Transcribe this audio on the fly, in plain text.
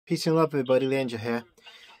Peace and love everybody, the Angel here.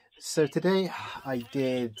 So today I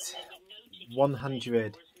did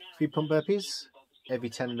 100 3-pump burpees. Every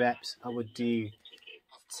 10 reps I would do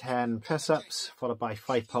 10 press-ups followed by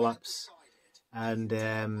 5 pull-ups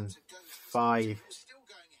and 5,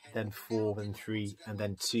 then 4, then 3 and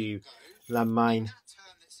then 2 landmine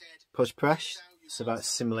push press. So that's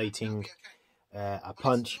simulating a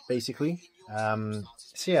punch basically. So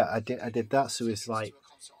yeah, I did that, so it's like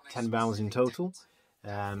 10 rounds in total.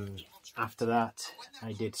 After that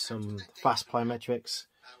I did some fast plyometrics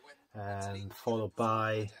followed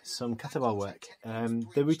by some kettlebell work.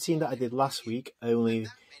 The routine that I did last week, only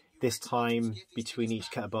this time between each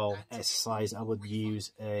kettlebell exercise I would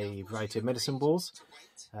use a variety of medicine balls.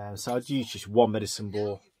 So I'd use just one medicine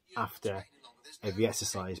ball after every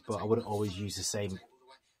exercise, but I wouldn't always use the same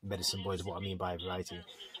medicine ball, is what I mean by a variety.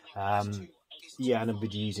 Yeah, and I'll be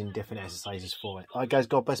using different exercises for it. Alright guys,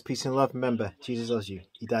 God bless, peace and love. Remember, Jesus loves you.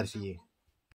 He died for you.